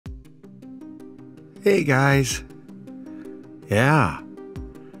Hey guys. Yeah.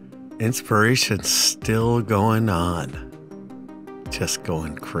 Inspiration's still going on. Just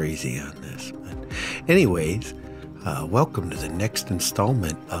going crazy on this. But anyways, welcome to the next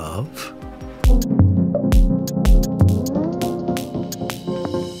installment of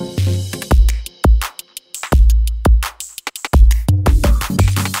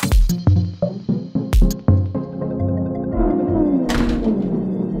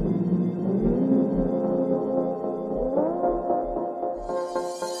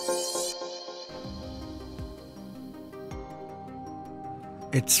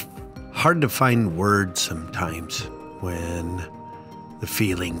It's hard to find words sometimes when the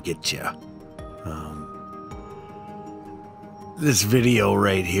feeling gets you. This video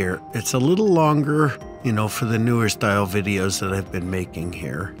right here, it's a little longer, you know, for the newer style videos that I've been making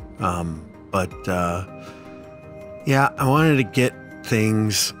here. Yeah, I wanted to get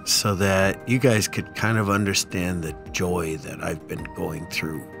things so that you guys could kind of understand the joy that I've been going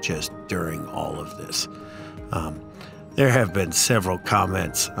through just during all of this. There have been several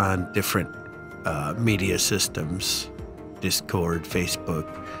comments on different media systems, Discord, Facebook,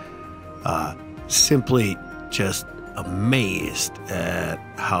 simply just amazed at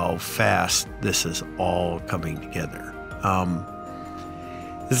how fast this is all coming together.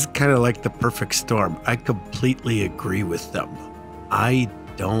 This is kind of like the perfect storm. I completely agree with them. I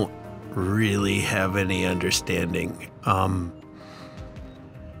don't really have any understanding.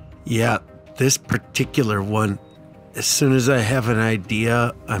 Yeah, this particular one, as soon as I have an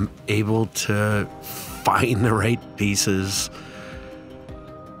idea, I'm able to find the right pieces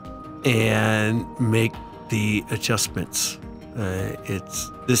and make the adjustments. I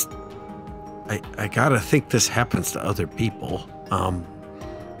gotta think this happens to other people.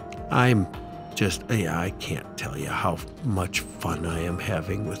 I'm just, I can't tell you how much fun I am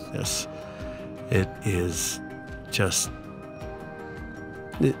having with this. It is just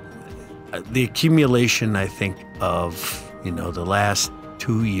the accumulation, I think, of, you know, the last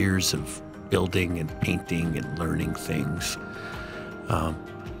 2 years of building and painting and learning things.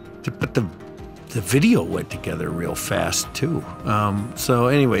 But the video went together real fast too. So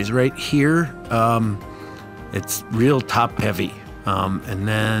anyways, right here, it's real top heavy. And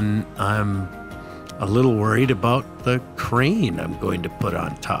then I'm a little worried about the crane I'm going to put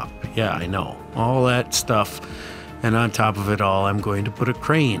on top. Yeah, I know, all that stuff. And on top of it all, I'm going to put a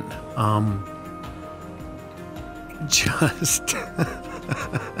crane. And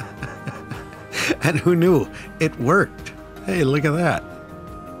who knew? It worked. Hey, look at that.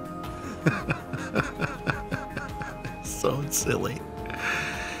 So silly.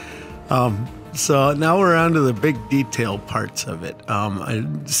 So now we're on to the big detail parts of it.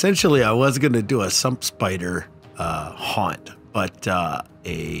 Essentially, I was going to do a Sump spider haunt, but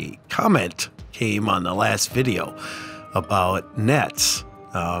a comment came on the last video about nets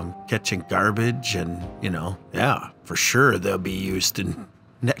catching garbage, and, you know, yeah, for sure they'll be used in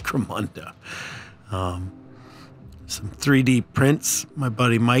Necromunda. Some 3D prints my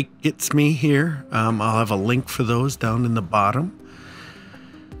buddy Mike gets me here. I'll have a link for those down in the bottom.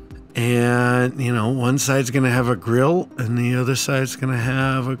 And, you know, one side's going to have a grill and the other side's going to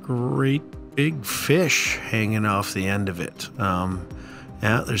have a great big fish hanging off the end of it.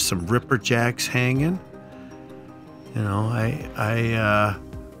 Yeah, there's some ripper jacks hanging. You know,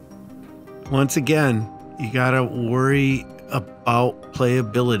 once again, you got to worry about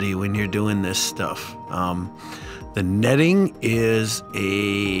playability when you're doing this stuff. The netting is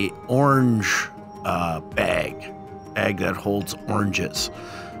a orange bag that holds oranges.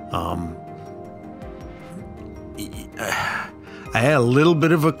 I had a little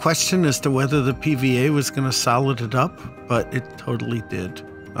bit of a question as to whether the PVA was going to solid it up, but it totally did.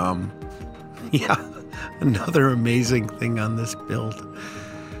 Yeah, another amazing thing on this build.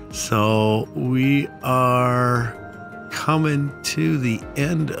 So we are coming to the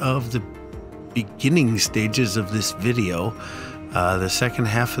end of the beginning stages of this video. The second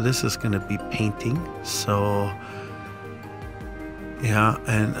half of this is going to be painting. So yeah,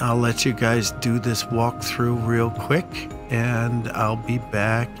 and I'll let you guys do this walkthrough real quick, and I'll be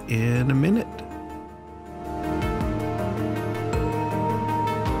back in a minute.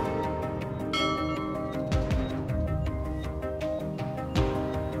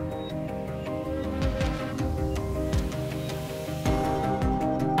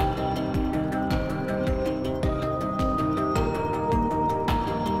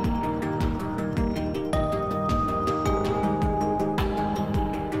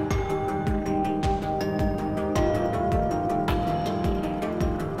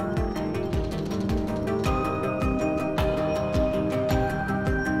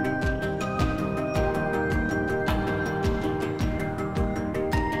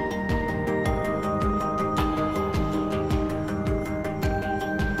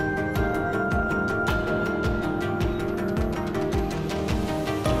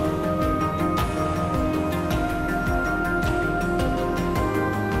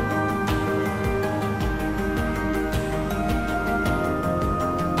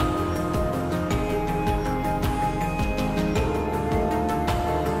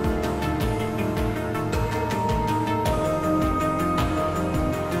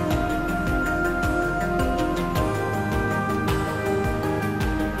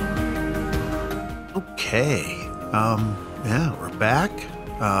 Okay. Yeah, we're back.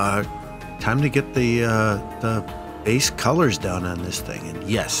 Time to get the base colors down on this thing. And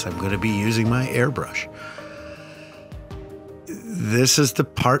yes, I'm going to be using my airbrush. This is the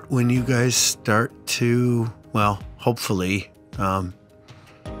part when you guys start to, well, hopefully,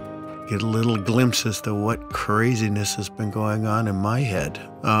 get a little glimpse as to what craziness has been going on in my head.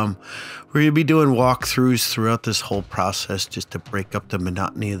 We're going to be doing walkthroughs throughout this whole process just to break up the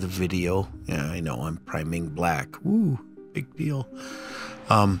monotony of the video. Yeah, I know, I'm priming black. Ooh, big deal.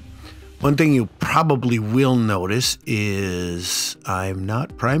 One thing you probably will notice is I'm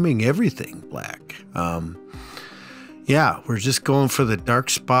not priming everything black. Yeah, we're just going for the dark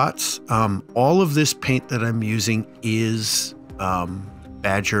spots. All of this paint that I'm using is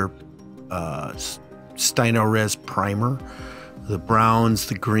Badger Stino-Res primer. The browns,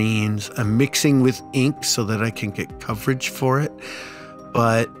 the greens. I'm mixing with ink so that I can get coverage for it.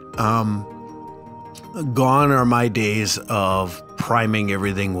 But gone are my days of priming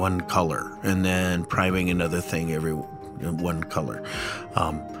everything one color and then priming another thing every one color.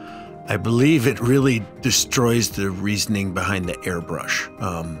 I believe it really destroys the reasoning behind the airbrush.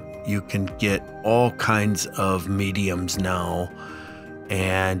 You can get all kinds of mediums now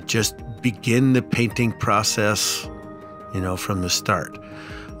and just begin the painting process, you know, from the start,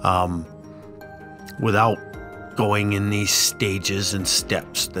 without going in these stages and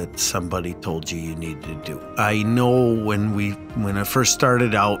steps that somebody told you needed to do. I know when I first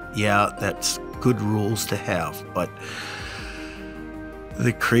started out, yeah, that's good rules to have, but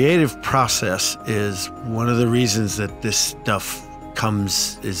the creative process is one of the reasons that this stuff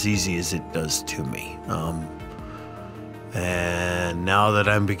comes as easy as it does to me. And now that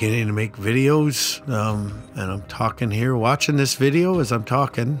I'm beginning to make videos, and I'm talking here, watching this video as I'm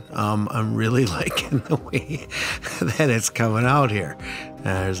talking, I'm really liking the way that it's coming out here.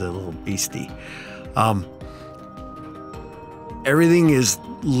 There's a little beastie. Everything is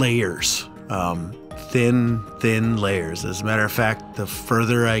layers, thin layers. As a matter of fact, the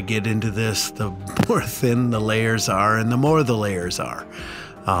further I get into this, the more thin the layers are and the more the layers are.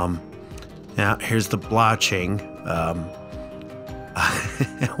 Now, here's the blotching.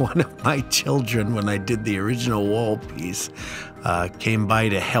 One of my children, when I did the original wall piece, came by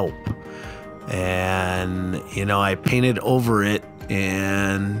to help. And, you know, I painted over it,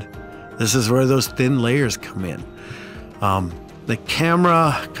 and this is where those thin layers come in. The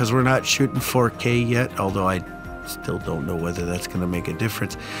camera, because we're not shooting 4K yet, although I still don't know whether that's going to make a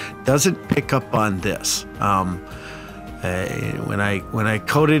difference, doesn't pick up on this. When I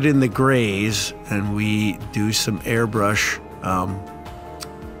coat it in the grays and we do some airbrush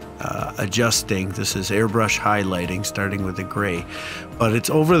adjusting, this is airbrush highlighting starting with the gray, but it's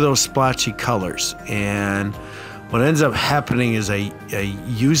over those splotchy colors, and what ends up happening is I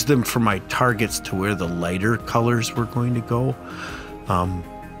use them for my targets to where the lighter colors were going to go.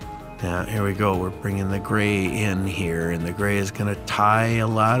 Yeah, here we go. We're bringing the gray in here, and the gray is going to tie a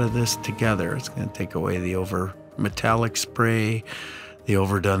lot of this together. It's going to take away the over metallic spray, the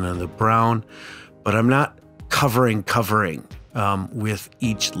overdone on the brown, but I'm not covering with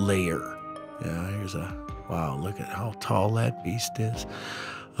each layer. Yeah, here's a, wow, look at how tall that beast is.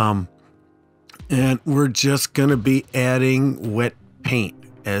 And we're just going to be adding wet paint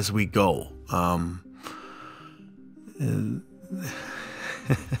as we go.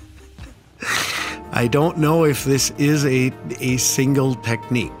 I don't know if this is a single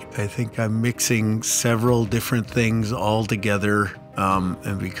technique. I think I'm mixing several different things all together,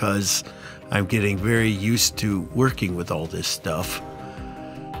 and because I'm getting very used to working with all this stuff,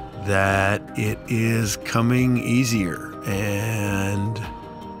 that it is coming easier. And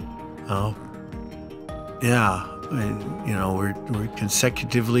yeah, you know, we're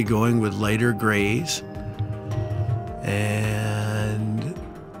consecutively going with lighter grays, and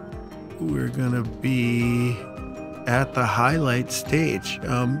we're gonna be at the highlight stage.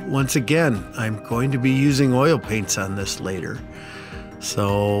 Once again, I'm going to be using oil paints on this later.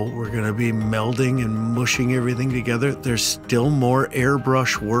 So we're going to be melding and mushing everything together. There's still more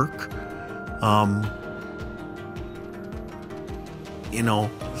airbrush work. You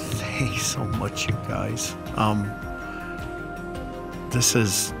know, thanks so much, you guys. This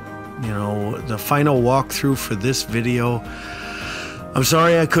is, you know, the final walkthrough for this video. I'm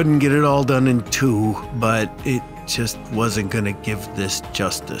sorry I couldn't get it all done in 2, but it just wasn't going to give this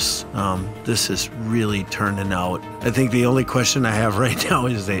justice. This is really turning out. I think the only question I have right now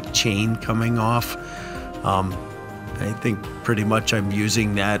is that chain coming off. I think pretty much I'm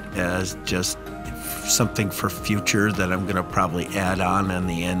using that as just something for future that I'm going to probably add on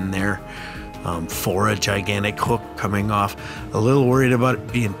the end there for a gigantic hook coming off. A little worried about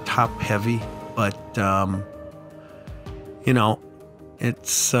it being top heavy, but you know,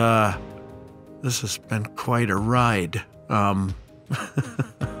 it's this has been quite a ride. And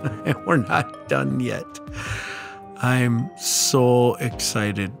we're not done yet. I'm so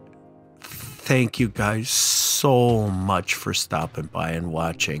excited. Thank you guys so much for stopping by and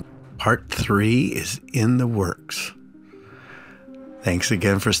watching. Part 3 is in the works. Thanks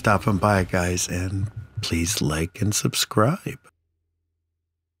again for stopping by, guys, and please like and subscribe.